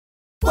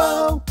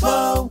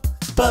Whoa,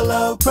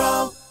 below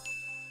pro.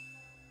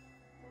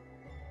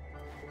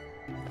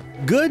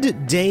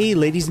 Good day,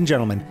 ladies and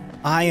gentlemen.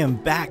 I am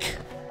back,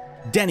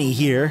 Denny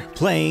here,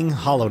 playing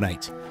Hollow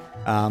Knight.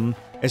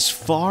 As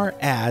far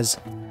as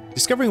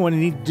discovering what I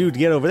need to do to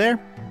get over there,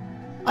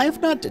 I have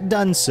not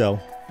done so.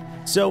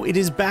 So it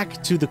is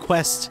back to the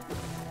quest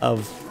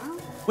of...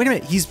 Wait a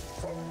minute, he's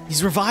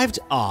revived?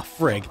 Aw,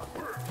 frig.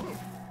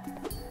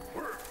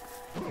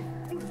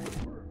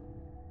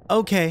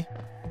 Okay.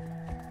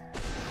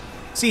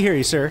 See here,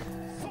 you sir.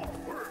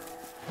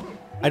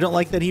 I don't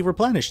like that he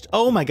replenished.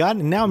 Oh my god,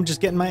 and now I'm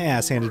just getting my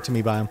ass handed to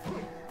me by him.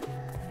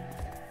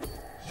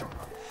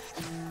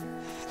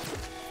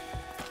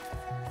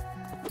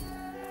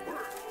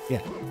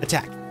 Yeah,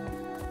 attack.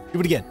 Do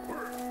it again.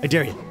 I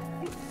dare you.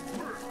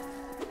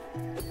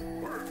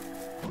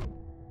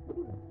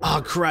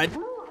 Oh, crud.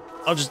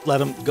 I'll just let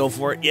him go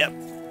for it. Yep.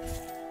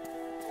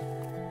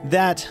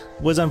 That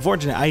was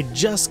unfortunate. I had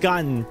just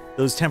gotten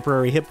those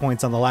temporary hit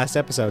points on the last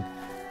episode.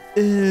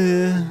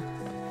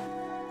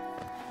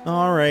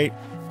 Alright.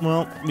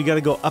 Well, we gotta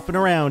go up and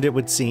around, it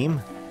would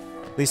seem.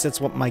 At least that's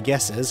what my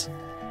guess is.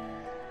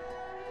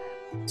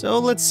 So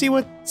let's see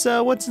what's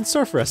in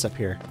store for us up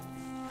here.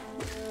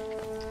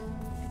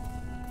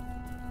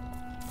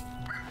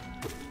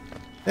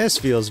 This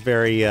feels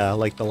very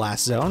like the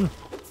last zone.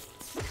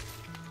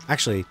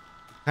 Actually,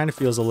 kind of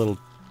feels a little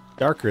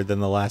darker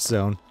than the last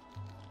zone.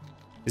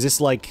 Is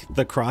this like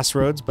the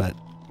Crossroads, but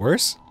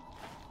worse?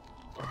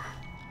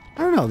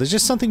 I don't know, there's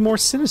just something more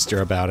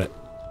sinister about it.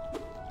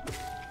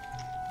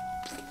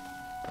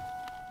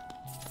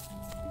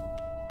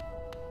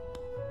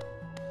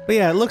 But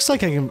yeah, it looks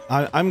like I can.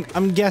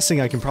 I'm guessing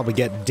I can probably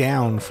get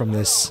down from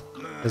this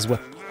as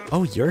well.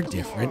 Oh, you're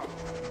different.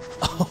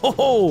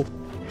 Oh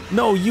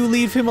no, you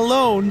leave him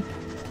alone.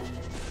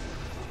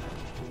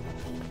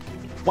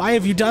 Why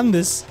have you done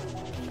this?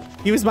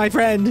 He was my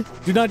friend.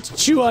 Do not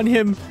chew on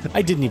him.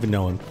 I didn't even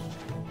know him.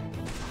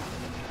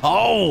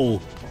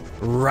 Oh,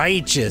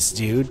 righteous,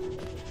 dude.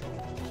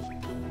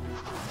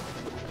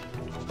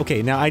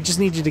 Okay, now I just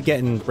need you to get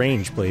in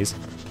range, please.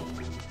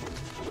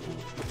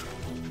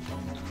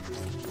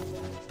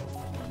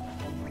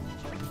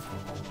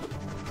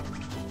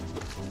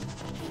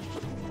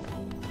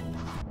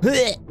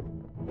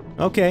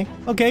 Okay,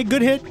 okay,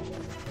 good hit.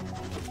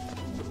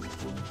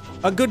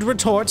 A good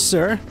retort,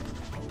 sir.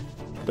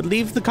 But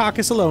leave the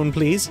carcass alone,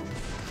 please.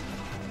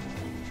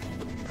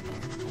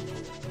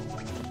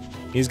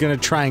 He's gonna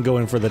try and go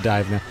in for the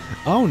dive now.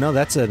 Oh, no,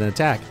 that's an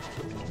attack.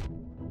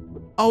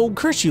 Oh,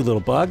 curse you,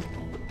 little bug.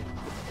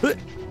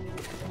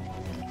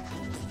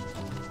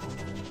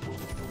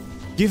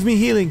 Give me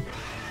healing.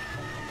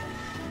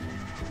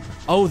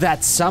 Oh,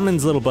 that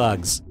summons little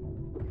bugs.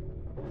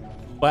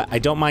 But I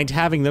don't mind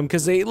having them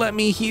because they let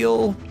me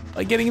heal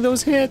by getting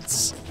those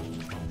hits.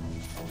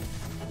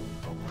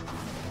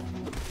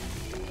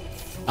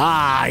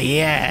 Ah,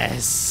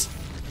 yes.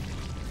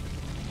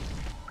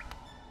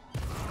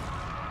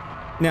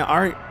 Now,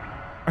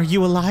 are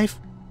you alive,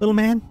 little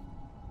man?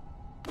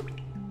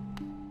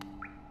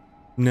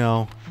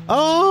 No.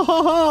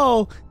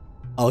 Oh,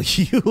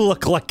 you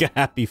look like a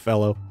happy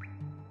fellow.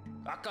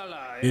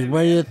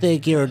 What do you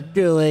think you're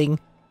doing?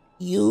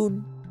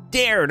 You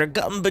dare to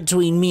come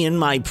between me and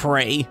my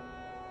prey?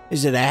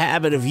 Is it a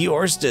habit of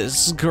yours to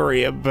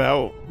scurry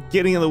about,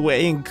 getting in the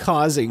way and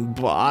causing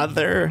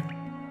bother?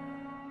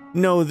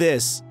 Know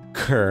this,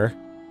 cur.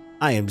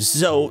 I am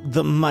Zo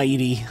the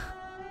Mighty,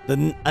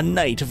 a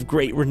knight of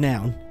great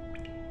renown.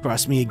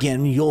 Cross me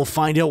again, you'll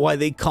find out why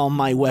they call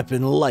my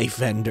weapon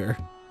Life Ender.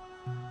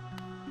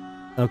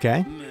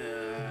 Okay.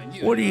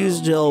 What are you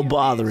still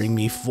bothering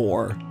me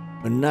for?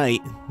 A knight,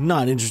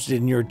 not interested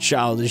in your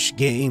childish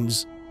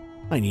games.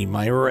 I need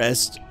my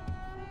rest.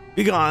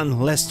 Begone,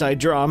 lest I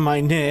draw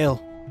my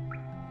nail.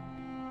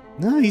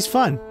 No, he's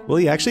fun. Will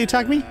he actually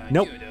attack me?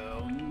 Nope.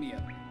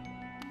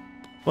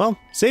 Well,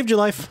 saved your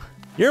life.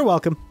 You're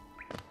welcome.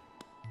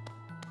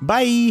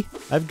 Bye.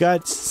 I've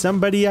got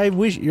somebody I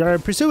wish you're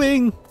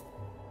pursuing.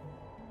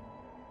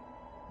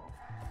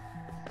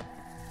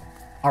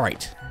 All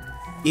right.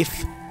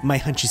 If my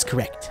hunch is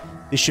correct,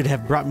 this should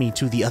have brought me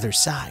to the other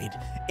side.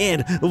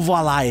 And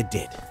voila, it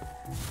did.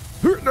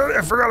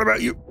 I forgot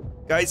about you,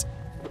 guys.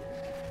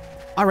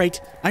 All right,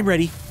 I'm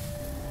ready.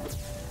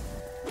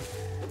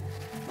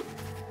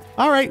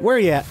 All right, where are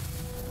you at?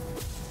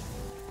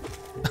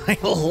 I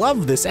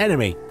love this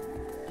enemy.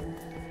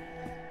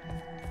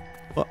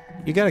 Well,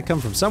 you gotta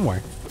come from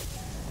somewhere.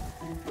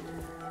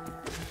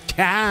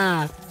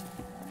 Ah!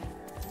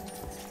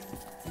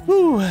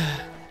 Whew.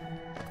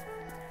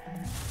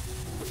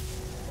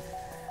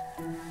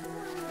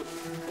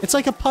 It's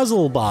like a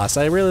puzzle boss.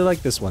 I really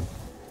like this one.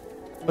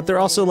 But they're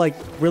also like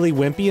really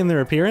wimpy in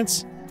their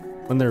appearance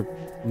when they're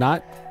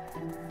not.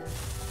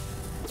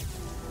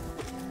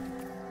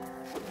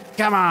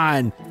 Come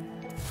on!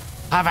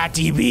 Have at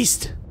you,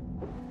 beast!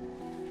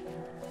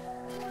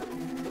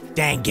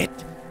 Dang it!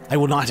 I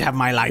will not have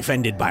my life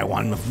ended by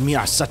one of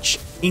mere such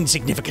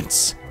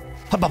insignificance.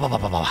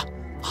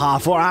 Ha,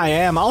 for I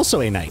am also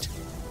a knight.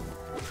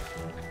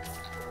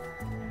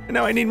 And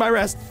now I need my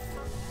rest.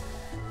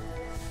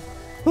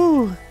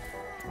 Whew.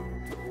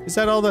 Is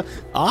that all the...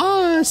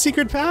 Ah,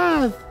 secret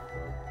path!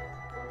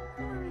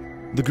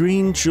 The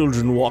green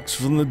children walked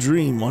from the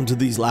dream onto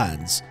these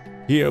lands.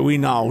 Here we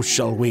now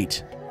shall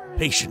wait,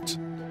 patient,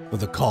 for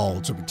the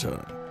call to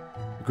return.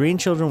 The green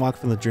children walk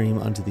from the dream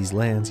onto these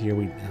lands. Here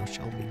we now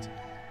shall wait,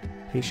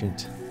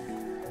 patient.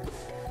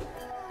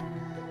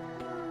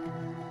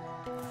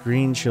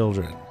 Green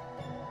children.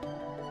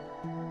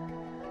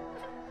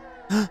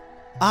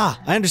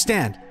 Ah, I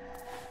understand.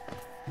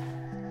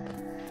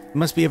 It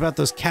must be about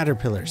those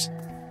caterpillars.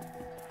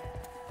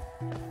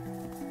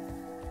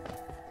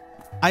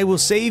 I will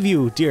save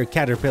you, dear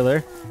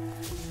caterpillar.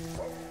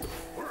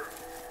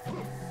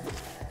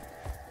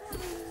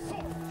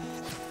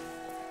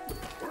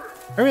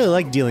 I really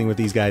like dealing with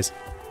these guys.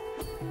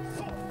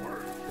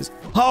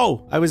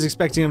 Oh! I was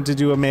expecting him to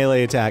do a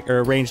melee attack, or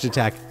a ranged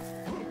attack.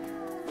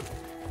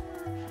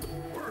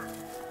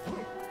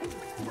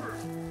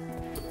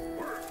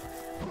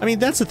 I mean,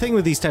 that's the thing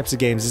with these types of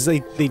games, is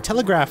they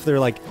telegraph, they're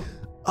like,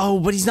 oh,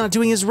 but he's not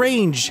doing his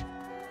range!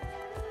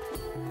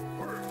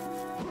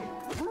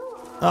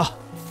 Oh.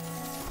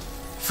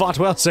 Fought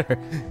well, sir.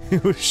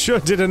 You sure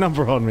did a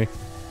number on me.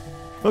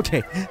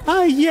 Okay.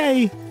 Ah,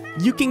 yay!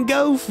 You can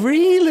go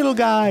free, little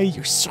guy!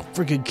 You're so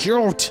freaking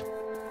cute!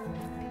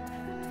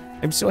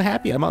 I'm so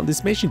happy I'm on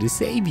this mission to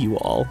save you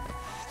all.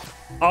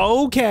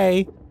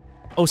 Okay.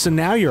 Oh, so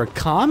now you're a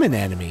common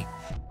enemy.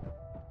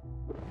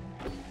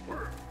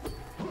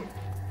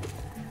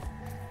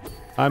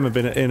 I'm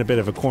in a bit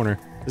of a corner.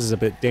 This is a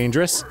bit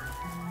dangerous.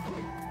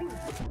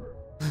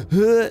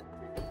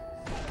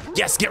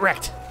 Yes, get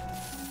wrecked!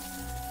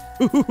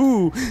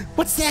 Ooh,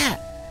 what's that?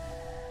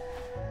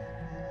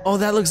 Oh,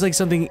 that looks like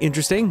something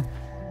interesting.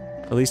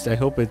 At least I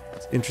hope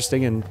it's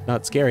interesting and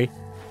not scary.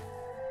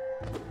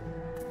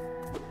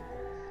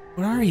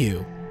 What are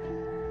you?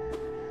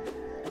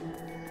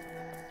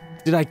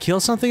 Did I kill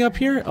something up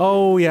here?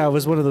 Oh yeah, it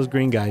was one of those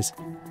green guys.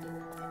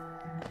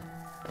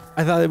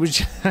 I thought it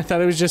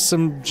was just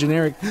some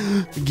generic.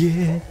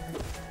 Yeah.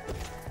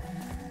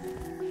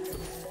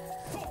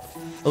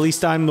 At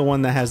least I'm the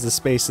one that has the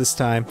space this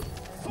time.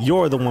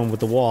 You're the one with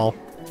the wall.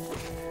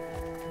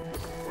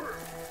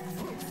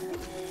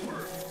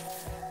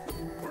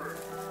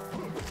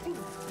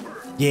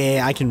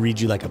 Yeah, I can read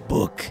you like a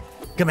book.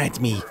 Come at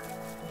me.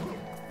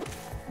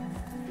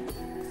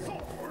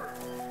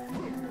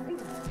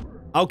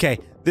 Okay,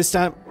 this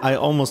time I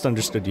almost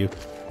understood you.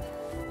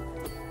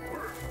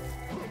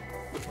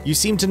 You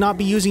seem to not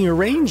be using your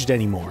ranged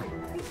anymore.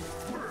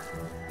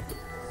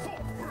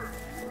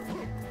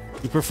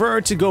 You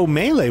prefer to go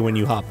melee when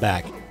you hop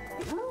back.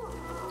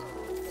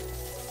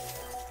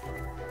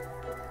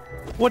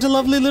 What a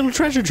lovely little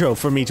treasure trove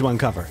for me to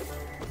uncover.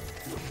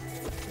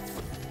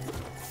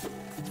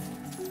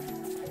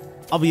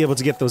 I'll be able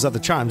to get those other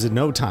charms in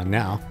no time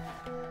now.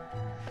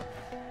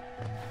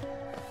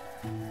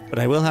 But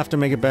I will have to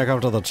make it back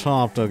up to the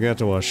top to get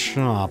to a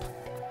shop.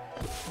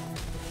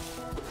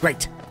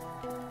 Great.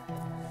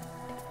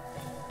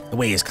 The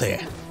way is clear.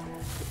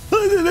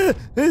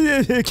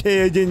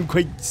 Okay, I didn't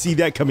quite see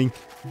that coming.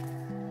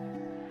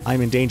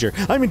 I'm in danger.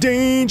 I'm in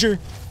danger!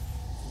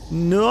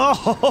 No!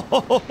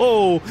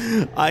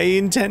 I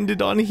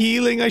intended on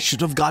healing. I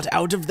should have got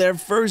out of there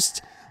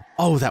first.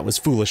 Oh, that was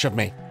foolish of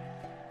me.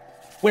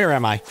 Where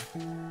am I?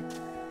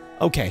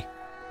 Okay.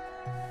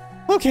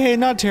 Okay,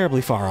 not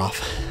terribly far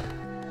off.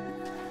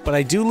 But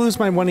I do lose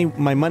my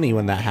money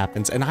when that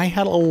happens, and I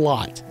had a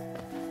lot.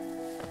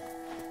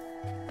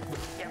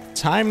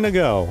 Time to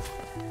go.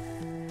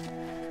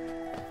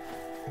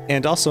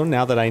 And also,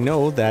 now that I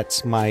know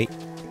that my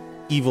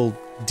evil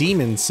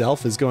demon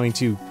self is going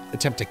to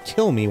attempt to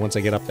kill me once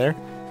I get up there,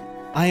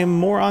 I am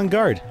more on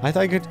guard. I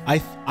thought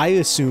I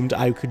assumed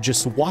I could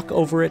just walk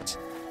over it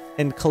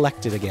and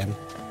collect it again.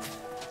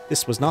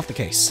 This was not the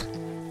case.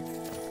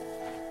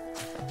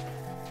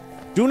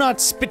 Do not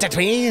spit at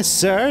me,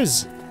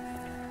 sirs,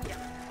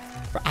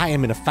 for I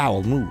am in a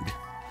foul mood.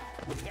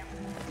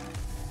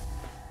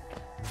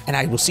 And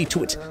I will see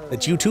to it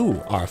that you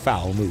too are a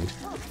foul mood.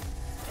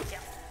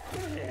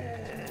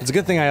 It's a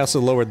good thing I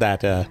also lowered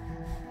that,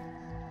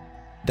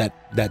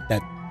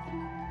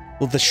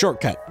 well, the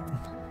shortcut.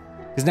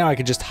 Because now I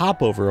can just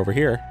hop over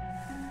here.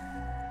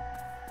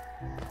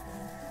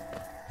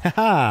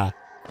 Haha!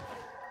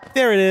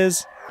 There it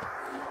is!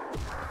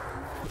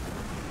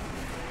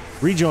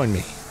 Rejoin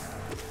me.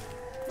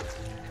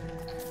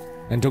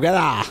 And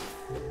together,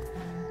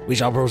 we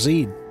shall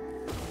proceed,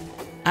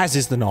 as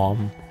is the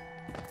norm.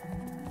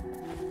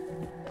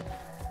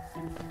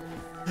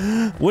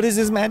 What is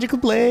this magical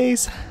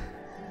place?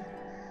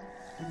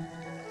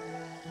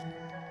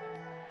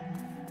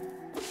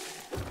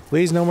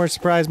 Please, no more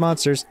surprise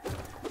monsters.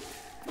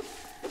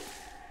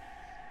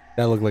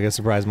 That looked like a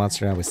surprise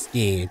monster and I was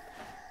scared.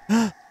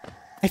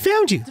 I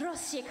found you!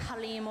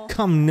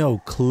 Come no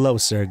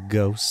closer,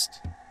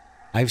 ghost.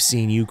 I've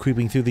seen you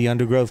creeping through the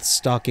undergrowth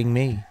stalking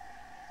me.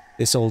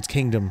 This old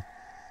kingdom,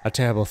 a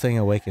terrible thing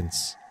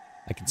awakens.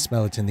 I can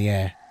smell it in the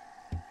air.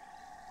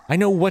 I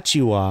know what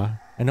you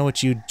are. I know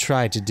what you'd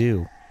try to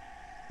do.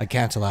 I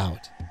can't allow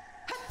it.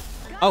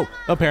 Oh,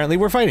 apparently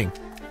we're fighting.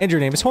 And your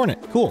name is Hornet.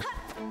 Cool.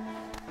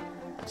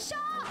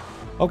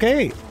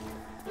 Okay.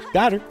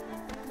 Got her.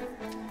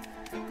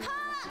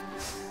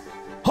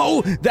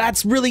 Oh,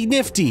 that's really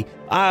nifty.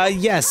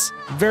 Yes.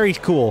 Very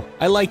cool.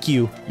 I like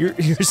you. You're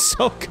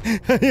so...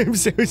 I'm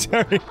so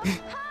sorry.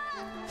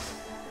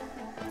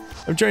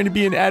 I'm trying to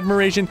be in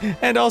admiration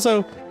and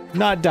also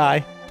not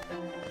die.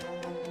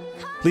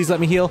 Please let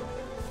me heal.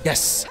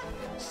 Yes.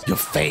 You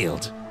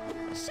failed.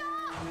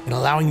 In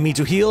allowing me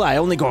to heal, I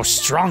only grow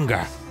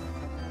stronger.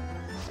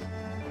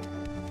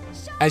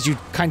 As you'd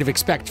kind of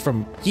expect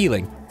from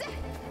healing.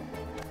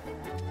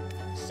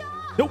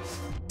 Nope.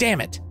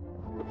 Damn it.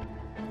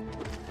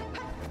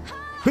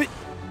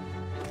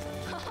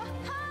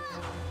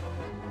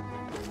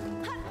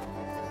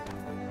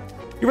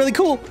 You're really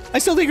cool. I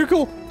still think you're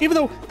cool, even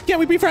though, can't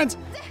we be friends?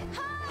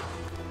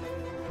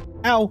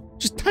 Ow,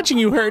 just touching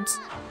you hurts.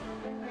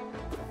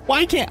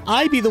 Why can't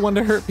I be the one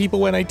to hurt people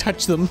when I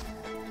touch them?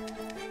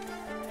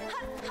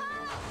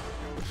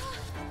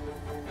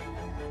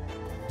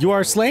 You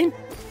are slain?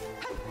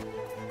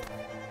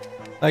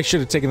 I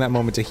should have taken that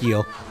moment to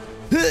heal.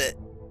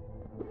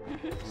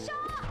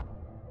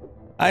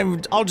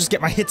 I'll just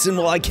get my hits in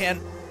while I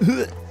can.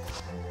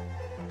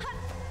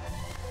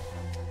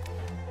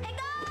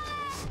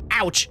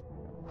 Ouch!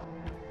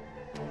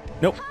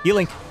 Nope,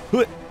 healing.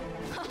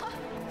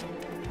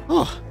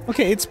 Oh,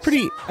 okay, it's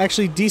pretty,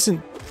 actually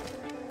decently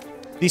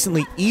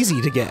easy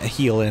to get a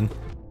heal in.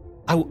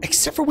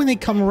 Except for when they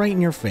come right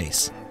in your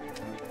face.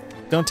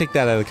 Don't take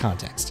that out of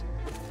context.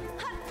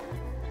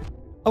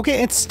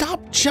 Okay, and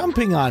stop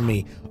jumping on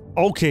me.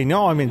 Okay,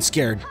 now I'm in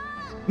scared.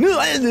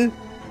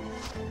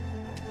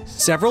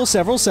 Several.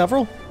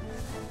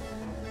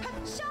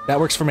 That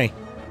works for me.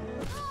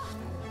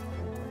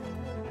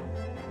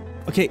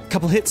 Okay,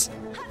 couple hits.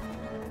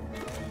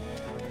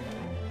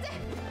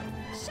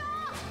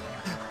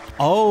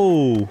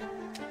 Oh.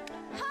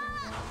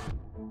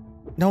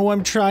 No,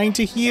 I'm trying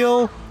to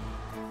heal.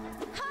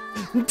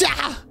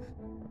 Da!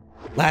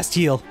 Last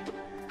heal.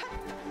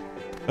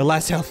 Or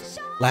last health.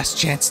 Last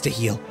chance to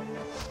heal.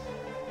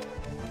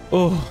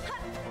 Oh.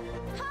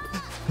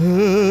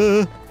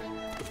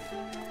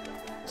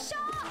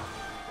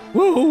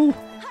 Whoa.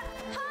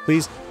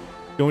 Please,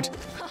 don't.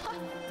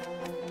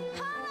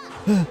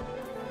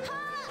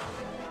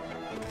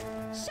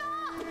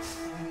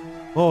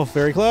 Oh,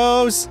 very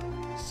close.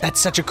 That's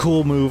such a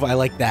cool move. I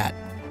like that.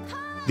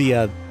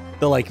 The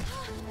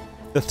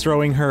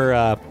throwing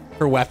her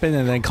weapon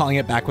and then calling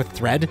it back with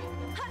thread.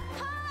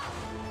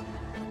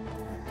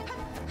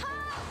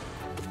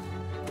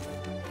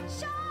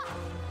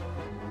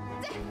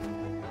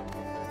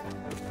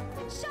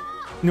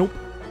 Nope.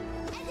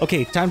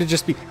 Okay, time to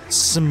just be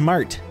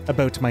smart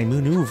about my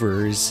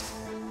maneuvers.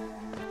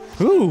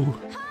 Ooh.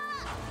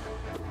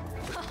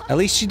 At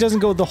least she doesn't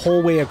go the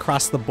whole way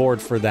across the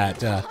board for that,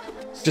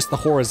 just the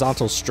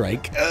horizontal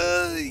strike.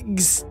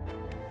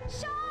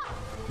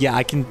 Yeah,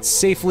 I can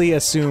safely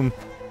assume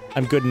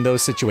I'm good in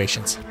those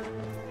situations.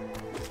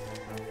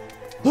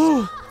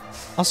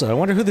 Also, I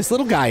wonder who this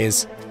little guy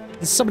is.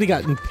 Somebody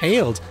got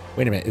impaled.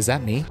 Wait a minute, is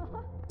that me?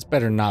 This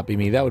better not be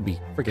me. That would be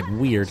freaking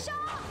weird.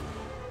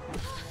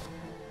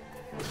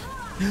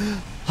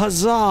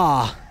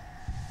 Huzzah!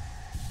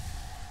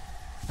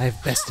 I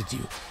have bested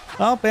you.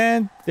 Oh,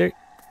 man. There.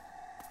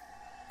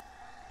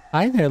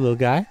 Hi there, little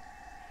guy.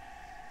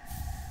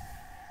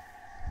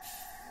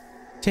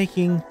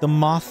 Taking the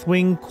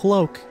Mothwing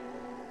cloak.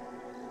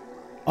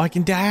 Oh, I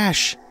can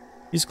dash.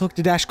 Use cloak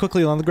to dash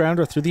quickly along the ground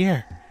or through the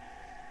air.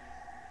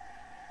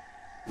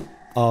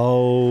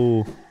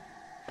 Oh.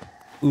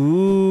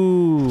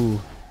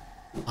 Ooh.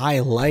 I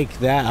like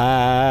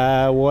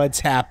that.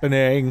 What's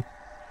happening?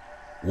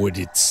 Would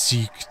it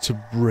seek to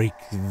break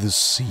the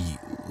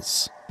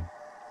seals?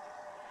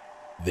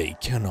 They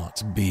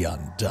cannot be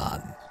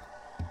undone.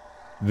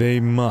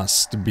 They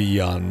must be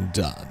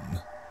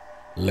undone.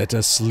 Let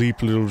us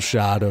sleep, little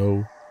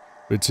shadow.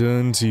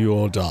 Return to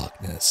your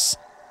darkness.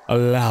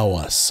 Allow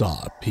us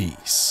our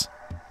peace.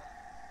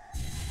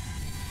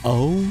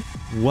 Oh,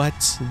 what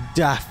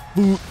the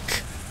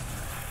fuck?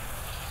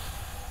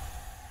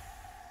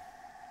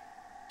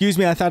 Excuse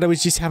me, I thought I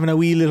was just having a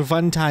wee little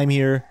fun time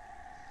here.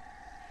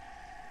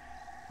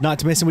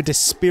 Not messing with the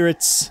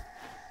spirits.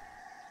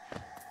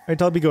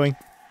 Alright, I'll be going.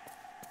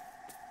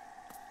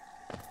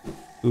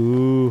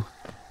 Ooh.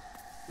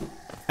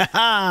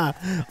 Haha!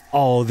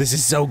 Oh, this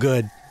is so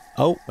good.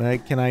 Oh,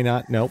 can I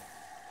not? Nope.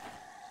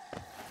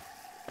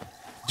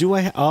 Do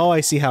I? Oh, I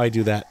see how I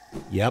do that.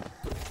 Yep.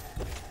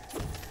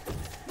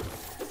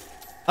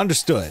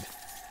 Understood.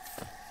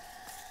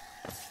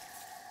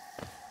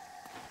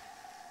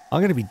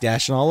 I'm gonna be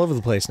dashing all over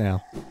the place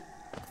now.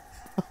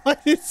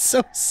 It's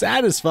so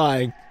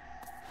satisfying.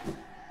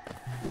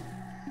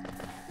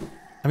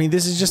 I mean,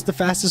 this is just the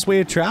fastest way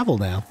to travel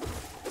now.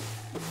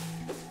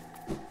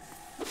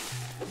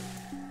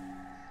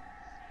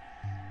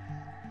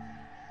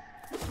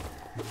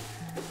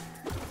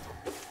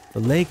 The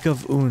Lake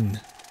of Un.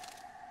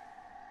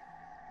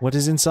 What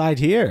is inside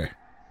here?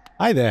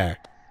 Hi there.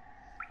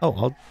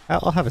 Oh,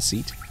 I'll have a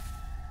seat.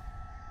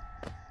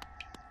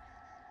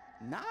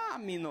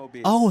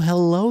 Oh,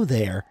 hello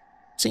there.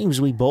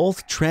 Seems we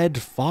both tread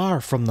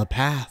far from the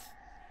path.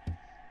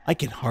 I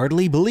can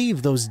hardly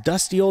believe those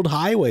dusty old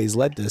highways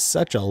led to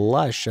such a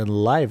lush and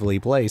lively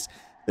place.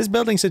 This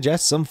building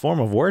suggests some form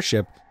of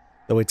worship,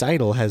 though its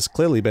idol has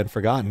clearly been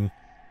forgotten.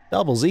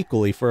 Doubles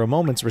equally for a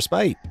moment's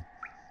respite.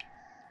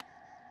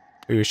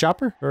 Are you a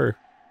shopper, or?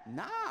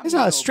 I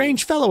saw a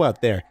strange fellow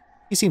out there.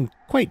 He seemed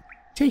quite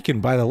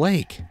taken by the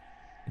lake.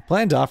 I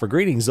planned to offer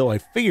greetings, though I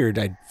figured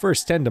I'd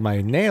first tend to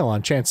my nail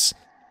on chance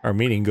our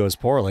meeting goes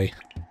poorly.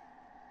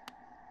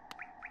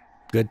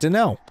 Good to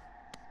know.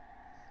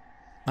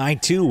 I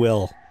too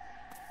will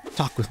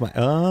talk with my...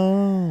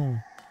 Oh.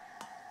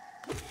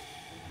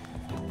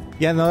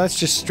 Yeah, no, that's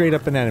just straight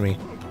up an enemy.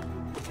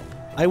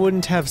 I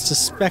wouldn't have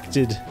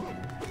suspected...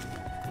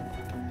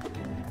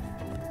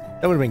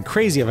 That would have been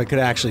crazy if I could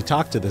actually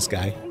talk to this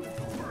guy.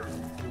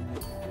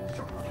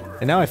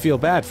 And now I feel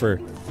bad for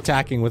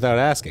attacking without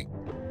asking.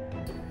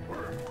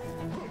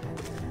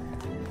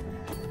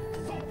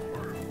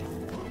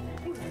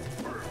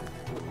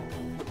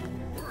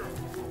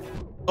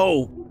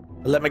 Oh!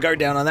 I let my guard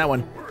down on that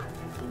one.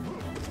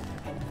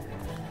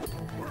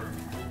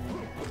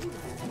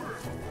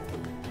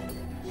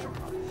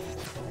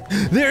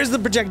 There's the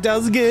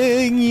projectiles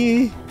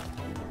gang!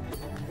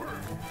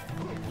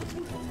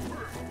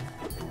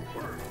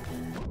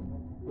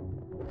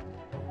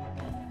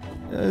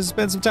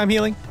 Spend some time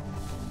healing.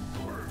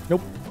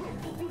 Nope.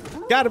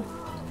 Got him.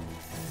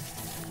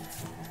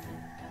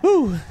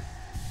 Whew.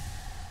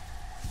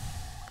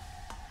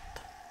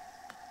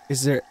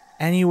 Is there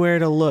anywhere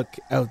to look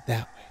out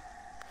that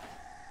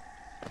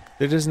way?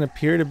 There doesn't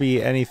appear to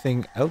be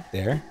anything out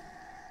there.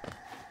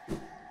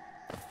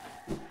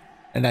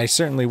 And I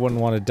certainly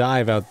wouldn't want to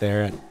dive out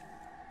there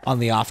on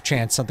the off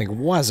chance something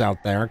was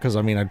out there, because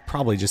I mean I'd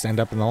probably just end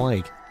up in the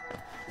lake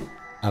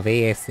of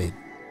acid.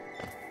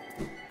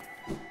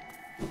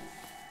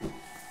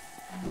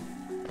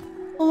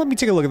 Well, let me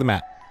take a look at the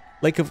map.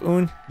 Lake of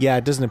Un? Yeah,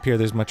 it doesn't appear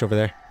there's much over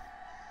there.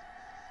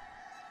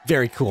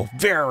 Very cool.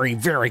 Very,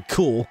 very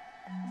cool.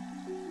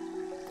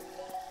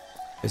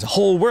 There's a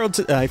whole world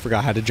to... I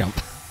forgot how to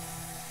jump.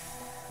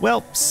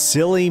 Well,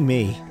 silly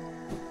me.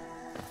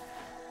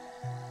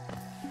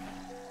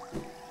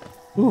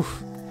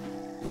 Oof.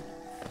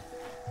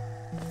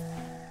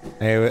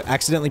 I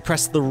accidentally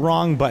pressed the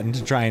wrong button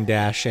to try and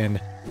dash,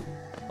 and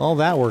all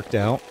that worked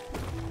out.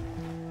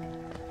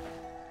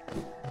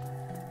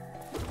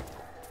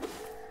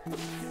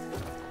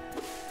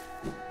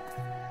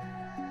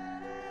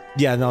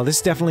 Yeah, no,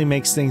 this definitely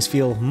makes things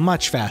feel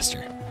much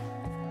faster.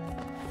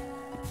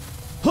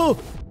 Oh!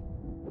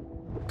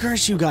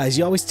 Curse you guys,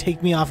 you always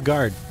take me off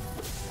guard.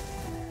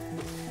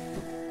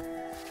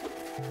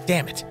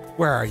 Damn it,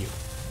 where are you?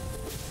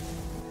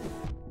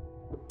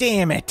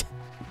 Damn it!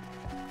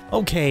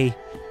 Okay.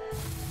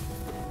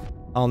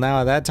 Oh,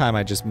 now at that time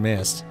I just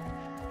missed.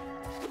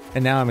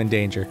 And now I'm in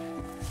danger.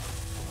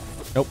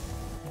 Nope.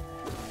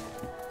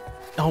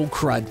 Oh,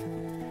 crud.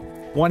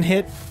 One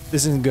hit?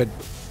 This isn't good.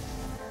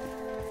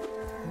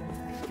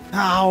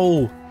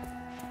 Ow!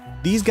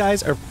 These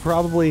guys are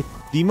probably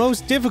the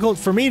most difficult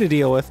for me to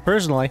deal with,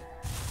 personally.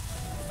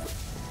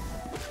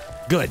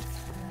 Good.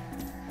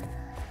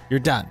 You're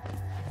done.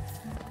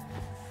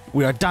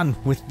 We are done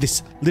with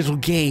this little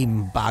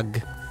game,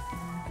 bug.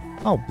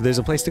 Oh, there's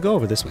a place to go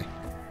over this way.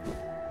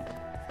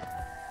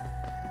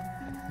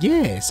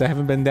 Yes, I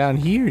haven't been down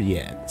here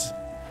yet.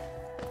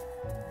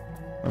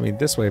 I mean,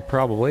 this way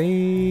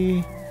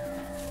probably...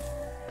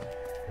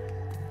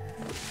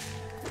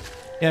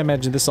 Yeah, I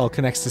imagine this all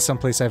connects to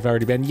someplace I've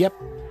already been. Yep.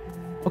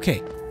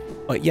 Okay.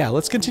 But yeah,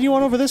 let's continue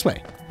on over this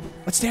way.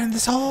 What's there in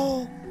this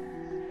hole?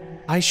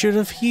 I should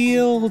have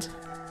healed.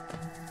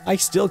 I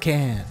still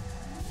can.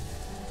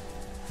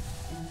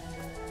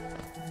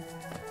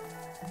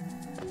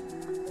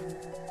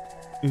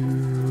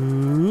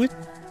 Ooh.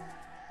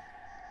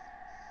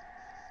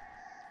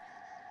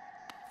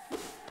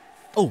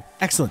 Oh,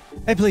 excellent.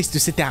 A place to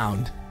sit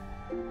down.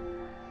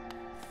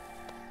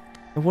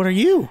 And what are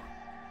you?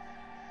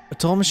 A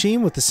toll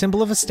machine with the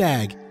symbol of a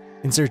stag.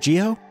 Insert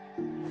Geo?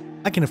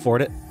 I can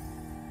afford it.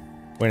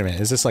 Wait a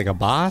minute, is this like a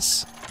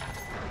boss?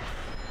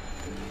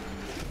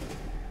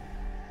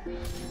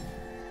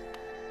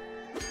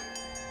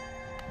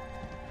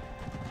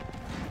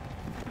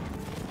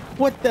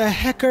 What the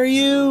heck are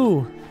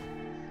you?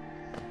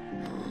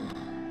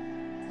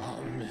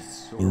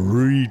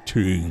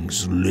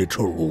 Greetings,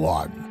 little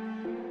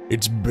one.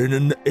 It's been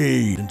an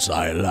age since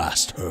I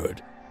last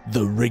heard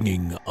the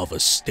ringing of a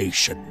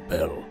station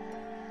bell.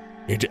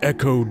 It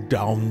echoed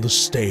down the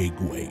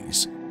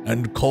stagways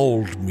and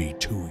called me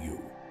to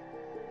you.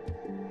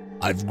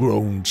 I've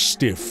grown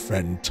stiff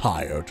and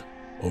tired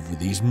over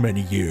these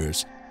many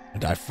years,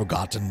 and I've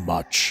forgotten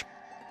much,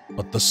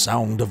 but the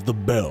sound of the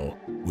bell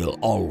will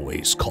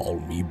always call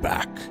me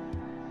back.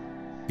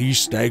 These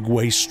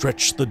stagways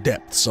stretch the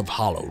depths of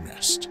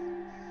Hollownest.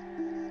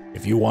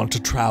 If you want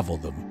to travel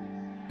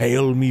them,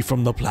 hail me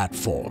from the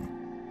platform.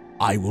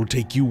 I will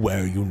take you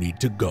where you need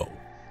to go.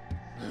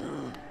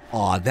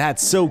 Aw,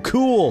 that's so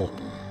cool.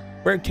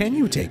 Where can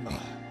you take me?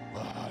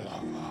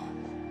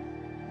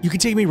 You can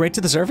take me right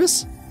to the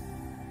surface?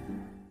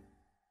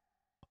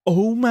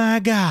 Oh my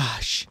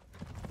gosh.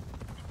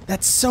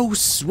 That's so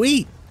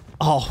sweet.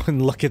 Oh,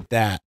 and look at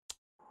that.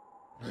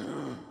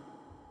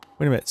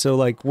 Wait a minute, so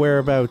like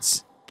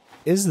whereabouts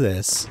is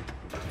this?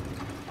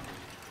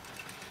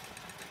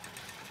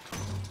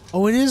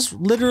 Oh, it is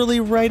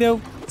literally right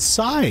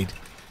outside.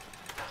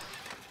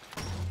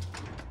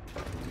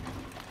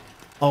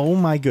 Oh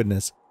my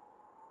goodness.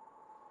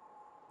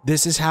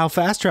 This is how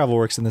fast travel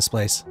works in this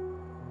place.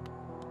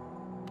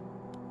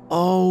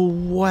 Oh,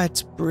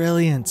 what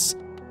brilliance.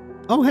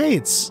 Oh, hey,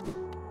 it's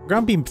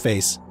Grumpy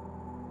Face.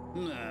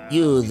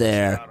 You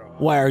there.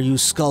 Why are you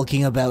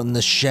skulking about in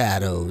the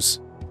shadows?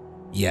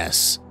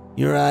 Yes,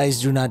 your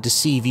eyes do not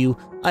deceive you.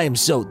 I am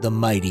Zote the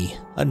Mighty,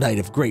 a knight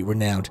of great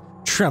renown.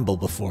 Tremble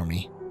before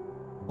me.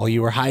 While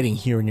you were hiding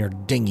here in your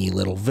dingy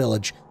little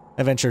village,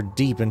 I ventured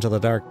deep into the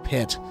dark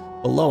pit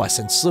below us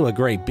and slew a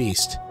great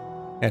beast.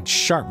 It had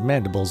sharp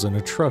mandibles and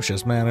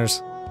atrocious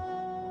manners.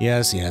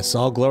 Yes, yes,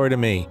 all glory to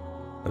me.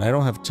 But I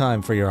don't have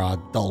time for your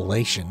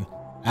adulation.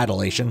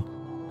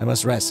 I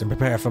must rest and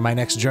prepare for my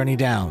next journey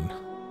down.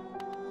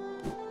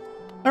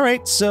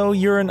 Alright, so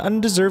you're an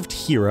undeserved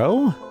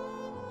hero.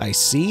 I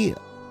see.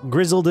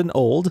 Grizzled and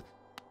old.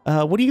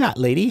 What do you got,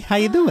 lady? How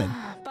you doing?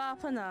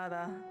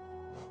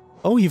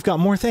 Oh, you've got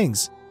more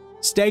things.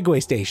 Stag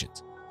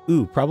stations.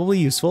 Ooh, probably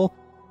useful.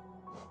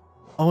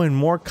 Oh, and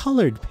more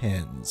colored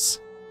pins.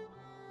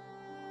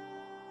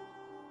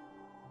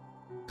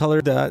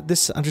 Colored,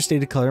 this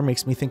understated color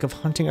makes me think of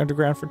hunting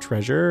underground for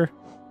treasure.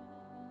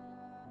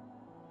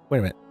 Wait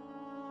a minute.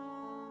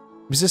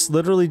 Is this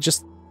literally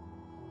just...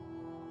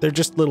 They're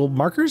just little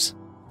markers?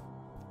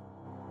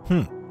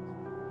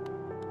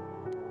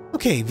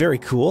 Okay, very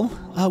cool.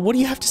 What do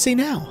you have to say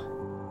now?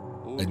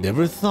 I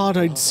never thought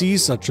I'd see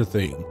such a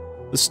thing.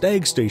 The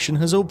Stag Station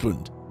has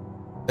opened.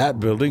 That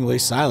building lay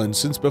silent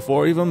since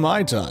before even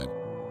my time.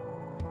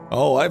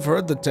 Oh, I've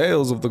heard the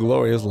tales of the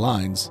glorious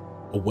lines.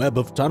 A web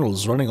of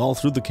tunnels running all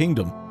through the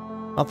kingdom.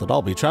 Not that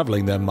I'll be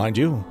traveling them, mind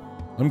you.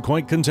 I'm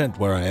quite content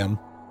where I am.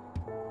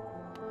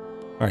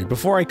 Alright,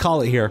 before I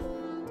call it here,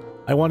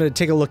 I wanted to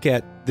take a look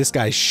at this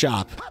guy's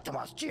shop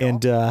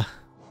and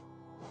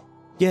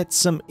get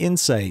some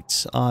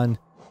insight on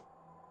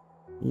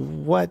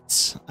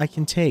what I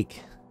can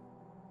take.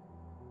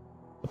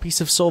 A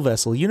piece of soul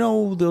vessel. You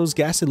know those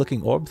ghastly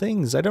looking orb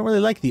things? I don't really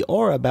like the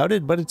aura about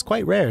it, but it's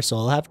quite rare, so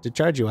I'll have to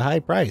charge you a high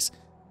price.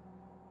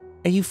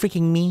 Are you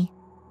freaking me?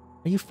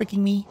 Are you freaking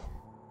me?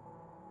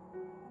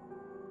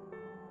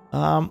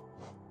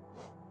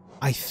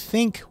 I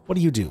think, what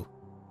do?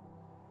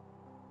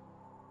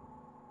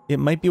 It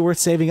might be worth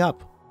saving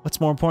up. What's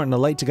more important, a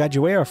light to guide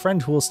your way or a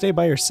friend who will stay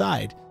by your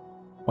side?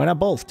 Why not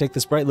both? Take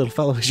this bright little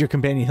fellow as your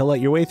companion. He'll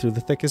light your way through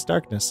the thickest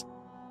darkness.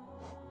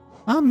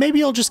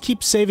 Maybe I'll just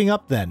keep saving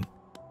up then.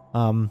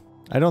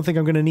 I don't think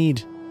I'm gonna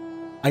need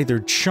either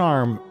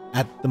charm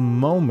at the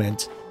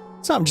moment.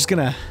 So I'm just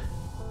gonna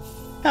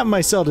have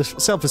myself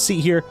a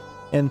seat here.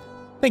 And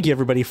thank you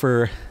everybody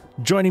for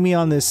joining me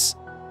on this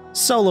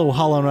solo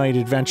Hollow Knight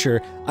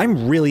adventure.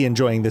 I'm really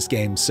enjoying this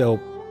game, so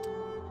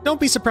don't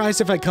be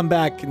surprised if I come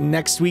back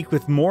next week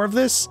with more of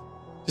this,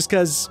 just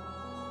because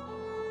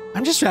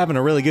I'm just having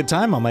a really good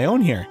time on my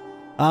own here.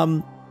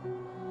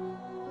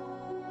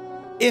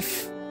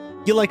 If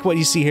you like what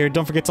you see here,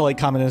 don't forget to like,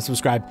 comment, and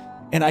subscribe.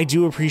 And I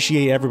do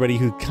appreciate everybody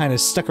who kind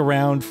of stuck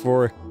around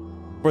for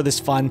this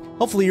fun.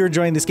 Hopefully you're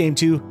enjoying this game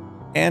too,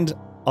 and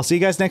I'll see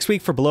you guys next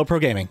week for Below Pro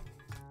Gaming.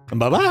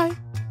 Bye-bye!